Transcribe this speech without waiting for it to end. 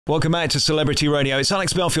Welcome back to Celebrity Radio. It's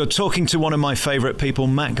Alex Belfield talking to one of my favourite people,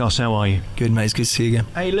 Matt Goss. How are you? Good, mate. It's good to see you again.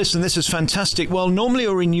 Hey, listen, this is fantastic. Well, normally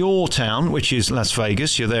you're in your town, which is Las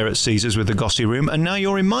Vegas. You're there at Caesars with the Gossy Room. And now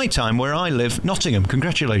you're in my town, where I live, Nottingham.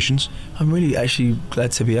 Congratulations. I'm really actually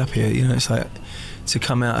glad to be up here. You know, it's like to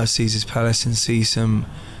come out of Caesars Palace and see some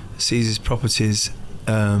Caesars properties,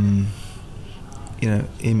 you know,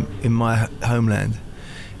 in my homeland.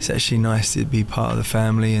 It's actually nice to be part of the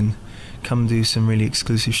family and come do some really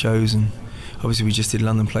exclusive shows. And obviously we just did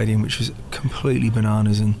London Palladium, which was completely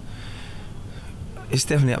bananas, and it's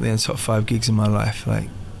definitely up there in the top 5 gigs in my life, like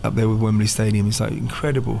up there with Wembley Stadium. It's like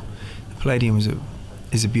incredible. The Palladium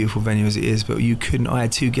is a beautiful venue as it is, but I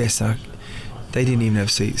had 2 guests, they didn't even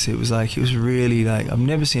have seats. It was really like, I've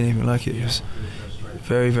never seen anything like it. It was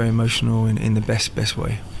very, very emotional in the best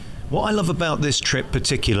way. What I love about this trip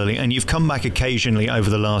particularly, and you've come back occasionally over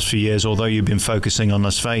the last few years, although you've been focusing on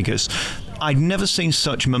Las Vegas, I'd never seen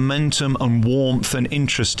such momentum and warmth and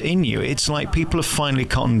interest in you. It's like people have finally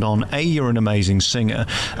cottoned on, A, you're an amazing singer,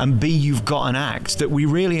 and B, you've got an act that we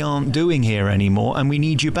really aren't doing here anymore, and we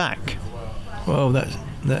need you back. Well,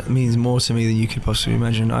 that means more to me than you could possibly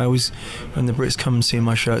imagine. I always, when the Brits come and see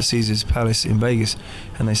my show at Caesars Palace in Vegas,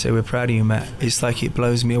 and they say, "We're proud of you, Matt," it's like it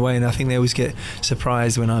blows me away, and I think they always get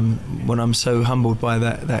surprised when I'm so humbled by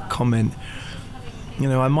that comment. You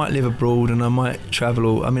know, I might live abroad and I might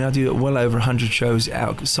travel. I mean, I do well over 100 shows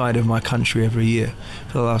outside of my country every year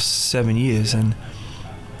for the last 7 years, and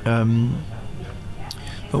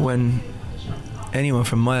but when anyone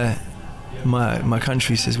from my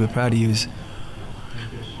country says we're proud of you,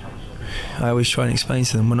 I always try and explain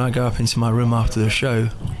to them, when I go up into my room after the show,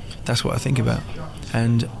 that's what I think about.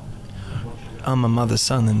 And I'm my mother's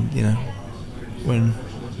son, and you know, when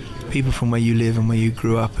people from where you live and where you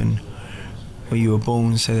grew up and where you were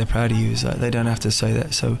born say they're proud of you, it's like they don't have to say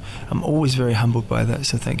that. So I'm always very humbled by that,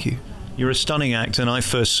 so thank you. You're a stunning act, and I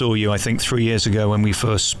first saw you, I think, 3 years ago when we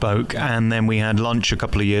first spoke, and then we had lunch a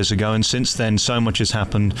couple of years ago, and since then so much has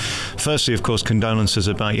happened. Firstly, of course, condolences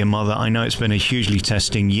about your mother. I know it's been a hugely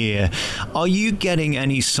testing year. Are you getting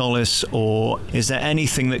any solace, or is there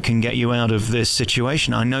anything that can get you out of this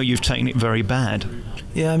situation? I know you've taken it very bad.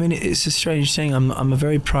 Yeah, I mean, it's a strange thing. I'm a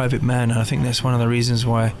very private man, and I think that's one of the reasons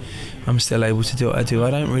why I'm still able to do what I do.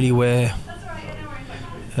 I don't really wear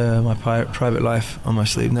my private life on my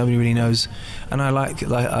sleeve. Nobody really knows, and I like it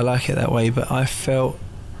that way. But I felt,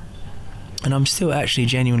 and I'm still actually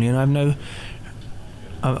genuinely, and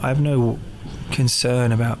I have no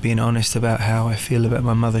concern about being honest about how I feel about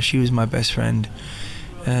my mother. She was my best friend,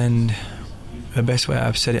 and the best way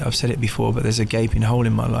I've said it before, but there's a gaping hole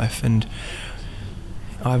in my life, and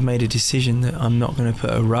I've made a decision that I'm not going to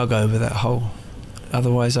put a rug over that hole.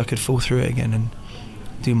 Otherwise I could fall through it again and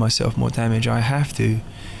do myself more damage. I have to,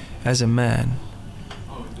 as a man,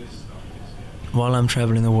 while I'm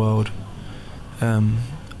travelling the world,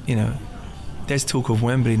 you know, there's talk of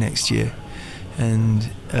Wembley next year, and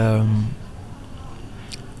the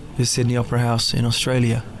Sydney Opera House in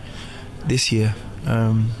Australia this year.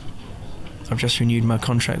 I've just renewed my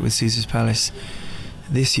contract with Caesars Palace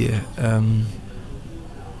this year.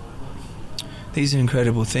 These are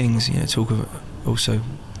incredible things, you know. Talk of also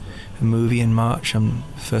a movie in March,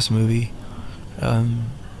 first movie.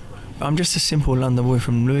 I'm just a simple London boy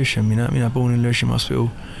from Lewisham, you know what I mean? I was born in Lewisham Hospital,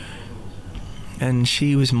 and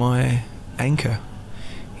she was my anchor.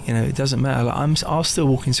 You know, it doesn't matter. Like, I'll still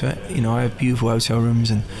walk into it. You know, I have beautiful hotel rooms,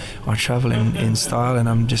 and I travel in style, and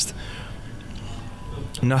I'm just,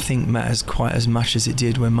 nothing matters quite as much as it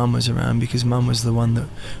did when Mum was around, because Mum was the one that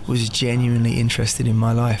was genuinely interested in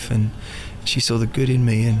my life, and she saw the good in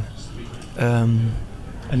me, and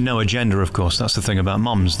no agenda, of course. That's the thing about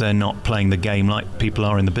mums. They're not playing the game like people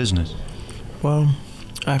are in the business. Well,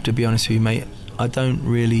 I have to be honest with you, mate. I don't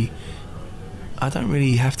worry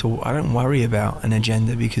about an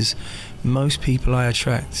agenda, because most people I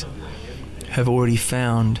attract have already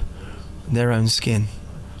found their own skin.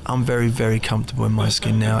 I'm very, very comfortable in my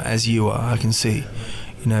skin now, as you are, I can see,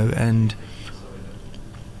 you know, and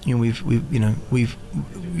you know,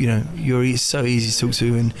 you're so easy to talk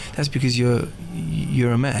to, and that's because you're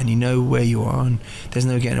a man. You know where you are, and there's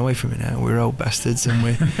no getting away from it now. We're old bastards, and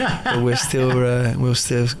we're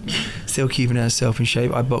still keeping ourselves in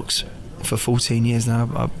shape. I box for 14 years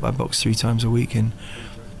now. I box 3 times a week, and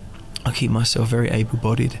I keep myself very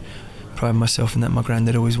able-bodied. Pride myself in that. My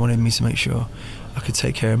granddad always wanted me to make sure I could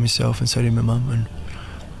take care of myself, and so did my mum.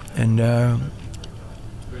 And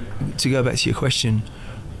to go back to your question,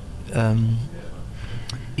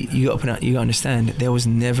 you got to understand, there was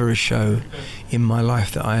never a show in my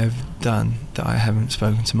life that I have done that I haven't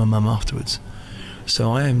spoken to my mum afterwards.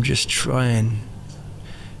 So I am just trying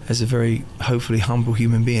as a very hopefully humble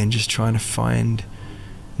human being, just trying to find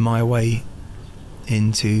my way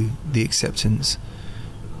into the acceptance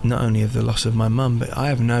not only of the loss of my mum, but I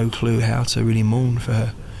have no clue how to really mourn for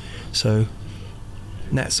her. So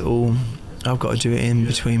that's all. I've got to do it in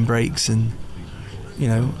between breaks, and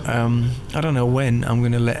I don't know when I'm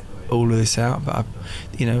going to let all of this out, but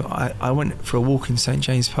I went for a walk in St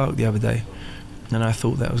James Park the other day, and I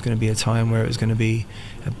thought that was going to be a time where it was going to be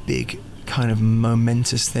a big kind of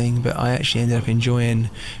momentous thing, but I actually ended up enjoying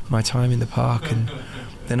my time in the park, and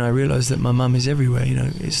then I realised that my mum is everywhere.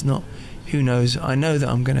 It's not, who knows, I know that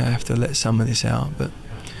I'm going to have to let some of this out, but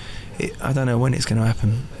I don't know when it's going to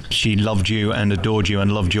happen. She loved you and adored you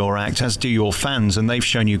and loved your act, as do your fans, and they've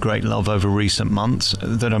shown you great love over recent months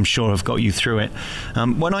that I'm sure have got you through it.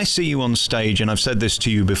 When I see you on stage, and I've said this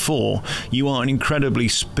to you before, you are an incredibly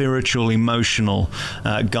spiritual, emotional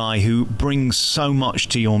guy who brings so much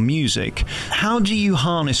to your music. How do you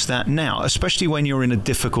harness that now, especially when you're in a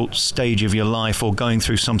difficult stage of your life or going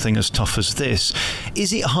through something as tough as this?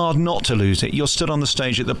 Is it hard not to lose it? You're stood on the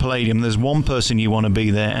stage at the Palladium, there's one person you want to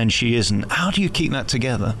be there and she isn't. How do you keep that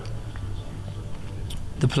together?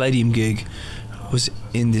 The Palladium gig was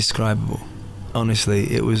indescribable.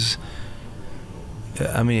 Honestly, it was.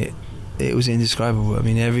 It was indescribable.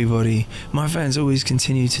 Everybody, my fans always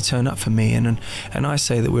continue to turn up for me, and I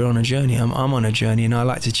say that we're on a journey. I'm on a journey, and I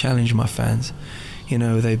like to challenge my fans.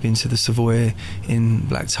 They've been to the Savoy in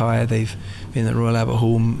black tie. They've been at Royal Albert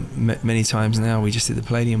Hall many times now. We just did the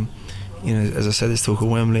Palladium. As I said, there's talk of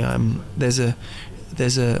Wembley. There's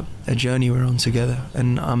a journey we're on together,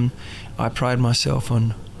 and I pride myself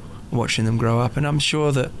on watching them grow up, and I'm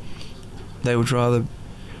sure that they would rather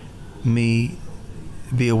me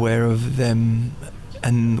be aware of them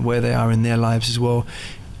and where they are in their lives as well.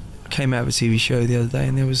 I came out of a TV show the other day,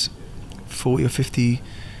 and there was 40 or 50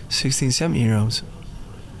 16, 17-year-olds.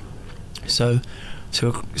 So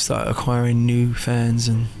to start acquiring new fans,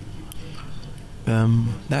 and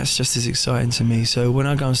that's just as exciting to me. So when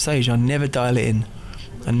I go on stage, I never dial it in.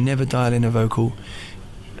 I never dial in a vocal.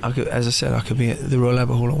 As I said, I could be at the Royal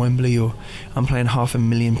Albert Hall at Wembley, or I'm playing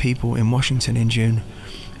 500,000 people in Washington in June,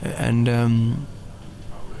 and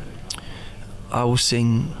I will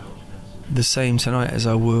sing the same tonight as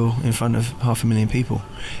I will in front of 500,000 people.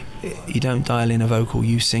 You don't dial in a vocal,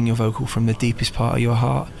 you sing your vocal from the deepest part of your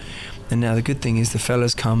heart. And now the good thing is the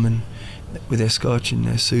fellas come and with their scotch and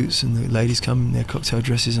their suits, and the ladies come in their cocktail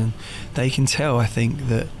dresses, and they can tell, I think,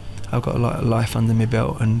 that I've got a lot of life under my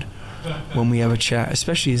belt. And when we have a chat,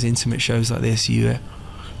 especially as intimate shows like this,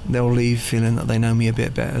 they'll leave feeling that they know me a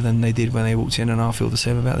bit better than they did when they walked in, and I'll feel the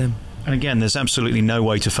same about them. And again, there's absolutely no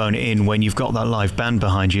way to phone it in when you've got that live band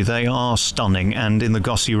behind you. They are stunning, and in the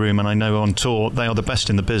Gossy room, and I know on tour, they are the best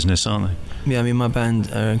in the business, aren't they? Yeah, my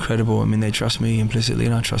band are incredible. They trust me implicitly,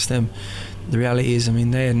 and I trust them. The reality is,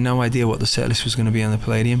 they had no idea what the set list was going to be on the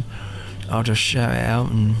Palladium. I'll just shout it out,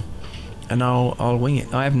 and I'll wing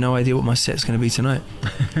it. I have no idea what my set's going to be tonight,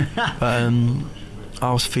 but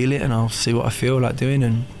I'll feel it, and I'll see what I feel like doing,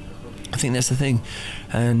 and I think that's the thing.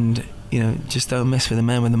 And just don't mess with the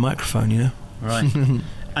man with the microphone, Right.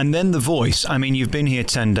 And then the voice. You've been here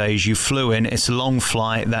 10 days, you flew in, it's a long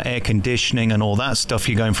flight, that air conditioning and all that stuff.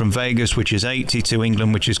 You're going from Vegas, which is 80, to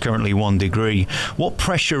England, which is currently 1 degree. What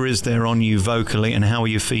pressure is there on you vocally, and how are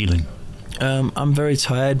you feeling? I'm very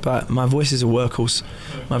tired, but my voice is a workhorse.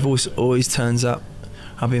 My voice always turns up.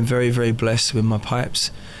 I've been very, very blessed with my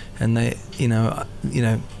pipes, and they,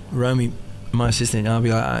 Romy, my assistant, I'll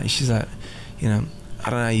be like, she's like, I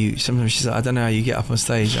don't know how you. Sometimes she's like, I don't know how you get up on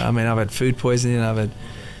stage. I've had food poisoning, I've had,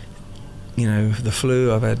 the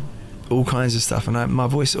flu, I've had all kinds of stuff, and my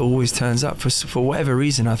voice always turns up for whatever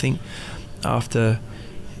reason. I think after,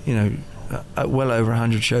 well over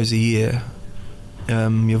 100 shows a year,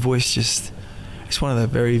 your voice it's one of the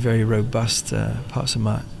very, very robust parts of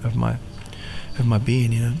my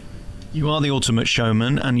being, You are the ultimate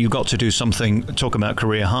showman, and you got to do something, talk about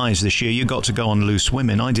career highs this year. You got to go on Loose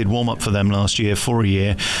Women. I did warm up for them last year for a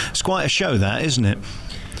year. It's quite a show, that, isn't it?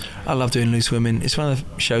 I love doing Loose Women. It's one of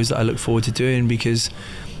the shows that I look forward to doing, because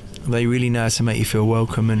they really know how to make you feel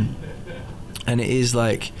welcome, and it is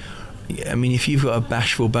like, if you've got a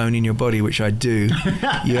bashful bone in your body, which I do,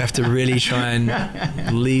 you have to really try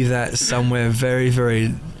and leave that somewhere very,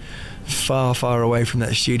 very far, far away from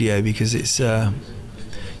that studio, because it's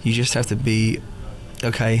you just have to be,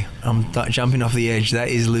 okay, I'm jumping off the edge. That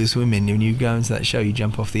is Loose Women. When you go into that show, you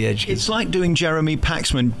jump off the edge. It's like doing Jeremy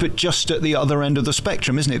Paxman, but just at the other end of the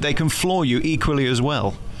spectrum, isn't it? They can floor you equally as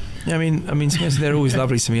well. Yeah, they're always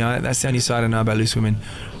lovely to me. That's the only side I know about Loose Women.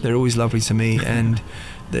 They're always lovely to me, and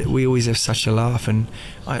that we always have such a laugh, and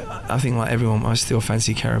I think like everyone, I still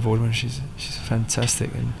fancy Cara Vaughan. She's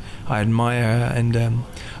fantastic, and I admire her, and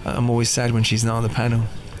I'm always sad when she's not on the panel.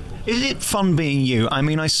 Is it fun being you? I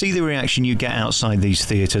mean, I see the reaction you get outside these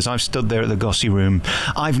theatres. I've stood there at the Gossy Room.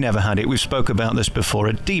 I've never had it. We've spoke about this before.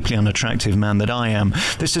 A deeply unattractive man that I am.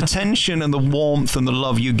 This attention and the warmth and the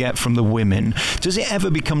love you get from the women. Does it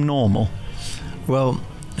ever become normal? Well,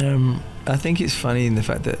 I think it's funny in the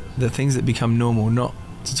fact that the things that become normal, not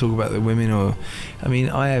to talk about the women, or, I mean,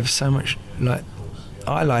 I have so much, like,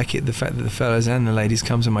 I like it, the fact that the fellas and the ladies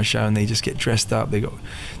come to my show and they just get dressed up. They got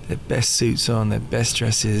their best suits on, their best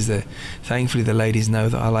dresses. Thankfully, the ladies know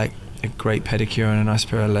that I like a great pedicure and a nice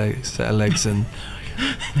set of legs. And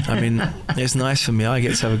I mean, it's nice for me. I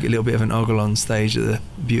get to have a little bit of an ogle on stage at the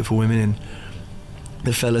beautiful women, and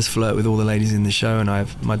the fellas flirt with all the ladies in the show.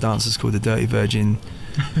 And my dancers called the Dirty Virgins.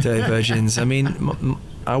 I mean,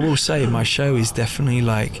 I will say my show is definitely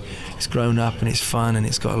like, it's grown up and it's fun and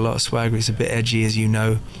it's got a lot of swagger. It's a bit edgy, as you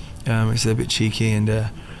know. It's a bit cheeky, and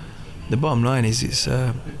the bottom line is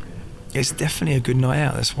it's definitely a good night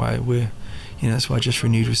out. That's why that's why I just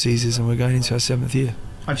renewed with Caesars, and we're going into our 7th year.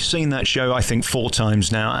 I've seen that show, I think, 4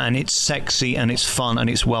 times now, and it's sexy and it's fun and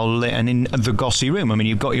it's well lit. And in the Gossy Room, I mean,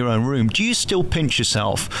 you've got your own room. Do you still pinch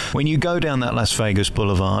yourself when you go down that Las Vegas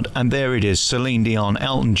Boulevard and there it is, Celine Dion,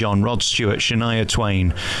 Elton John, Rod Stewart, Shania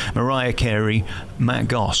Twain, Mariah Carey, Matt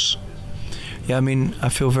Goss? Yeah, I mean, I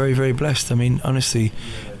feel very, very blessed. I mean, honestly,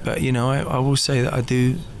 but you know, I will say that I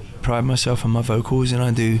do pride myself on my vocals, and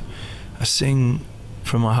I sing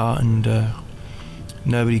from my heart, and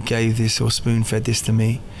nobody gave this or spoon-fed this to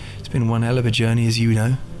me. It's been one hell of a journey, as you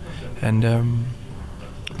know, and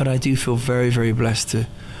but I do feel very, very blessed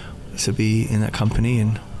to be in that company,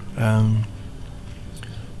 and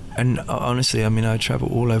honestly, I mean, I travel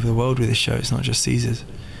all over the world with this show. It's not just Caesars,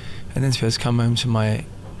 and then to be able to come home to my,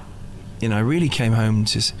 I really came home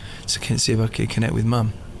to see if I could connect with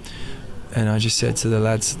Mum, and I just said to the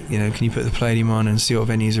lads, can you put the Palladium on and see what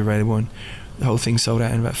venues are available, and the whole thing sold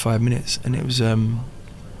out in about 5 minutes, and it was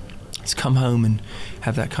to come home and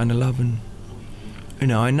have that kind of love.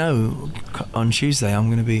 And I know on Tuesday I'm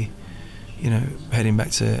going to be heading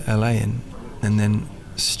back to LA, and then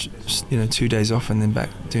 2 days off and then back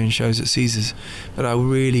doing shows at Caesars, but I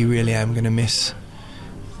really, really am going to miss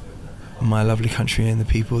my lovely country and the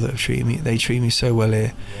people that have treated me. They treat me so well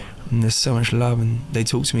here, and there's so much love, and they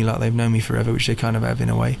talk to me like they've known me forever, which they kind of have in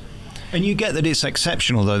a way. And you get that it's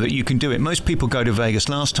exceptional, though, that you can do it. Most people go to Vegas.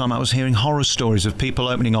 Last time I was hearing horror stories of people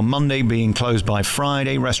opening on Monday, being closed by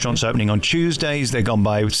Friday, restaurants opening on Tuesdays, they're gone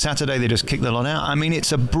by Saturday, they just kick the lot out. I mean,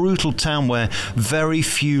 it's a brutal town where very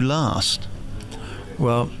few last.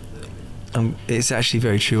 Well, it's actually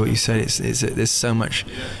very true what you said. There's so much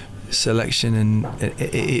selection, and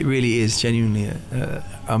it really is genuinely.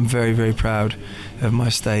 I'm very, very proud of my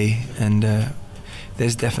stay, and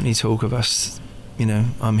there's definitely talk of us.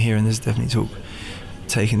 I'm here, and there's definitely talk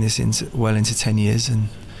taking this into 10 years and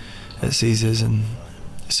at Caesars, and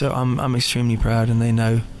so I'm extremely proud, and they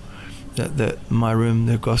know that my room,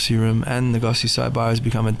 the Gossy Room, and the Gossy Side Bar has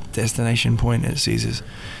become a destination point at Caesars.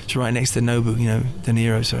 It's right next to Nobu, De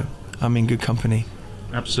Niro, so I'm in good company.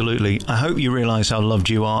 Absolutely. I hope you realise how loved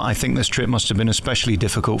you are. I think this trip must have been especially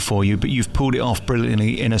difficult for you, but you've pulled it off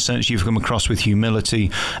brilliantly. In a sense, you've come across with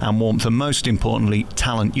humility and warmth, and most importantly,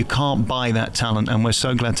 talent. You can't buy that talent, and we're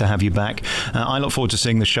so glad to have you back. I look forward to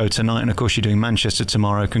seeing the show tonight, and of course you're doing Manchester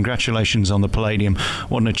tomorrow. Congratulations on the Palladium.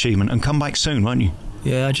 What an achievement. And come back soon, won't you?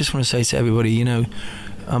 Yeah, I just want to say to everybody,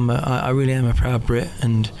 I really am a proud Brit,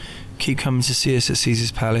 and keep coming to see us at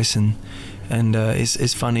Caesars Palace, and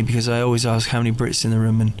it's funny because I always ask how many Brits in the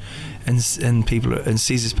room, and people at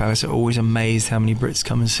Caesars Palace are always amazed how many Brits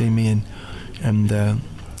come and see me, and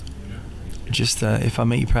if I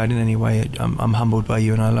make you proud in any way, I'm humbled by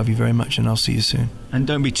you, and I love you very much, and I'll see you soon. And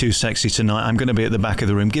don't be too sexy tonight. I'm going to be at the back of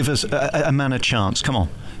the room. Give us a man a chance. Come on.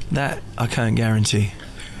 That I can't guarantee.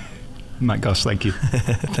 Matt Goss, thank you.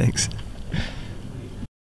 Thanks.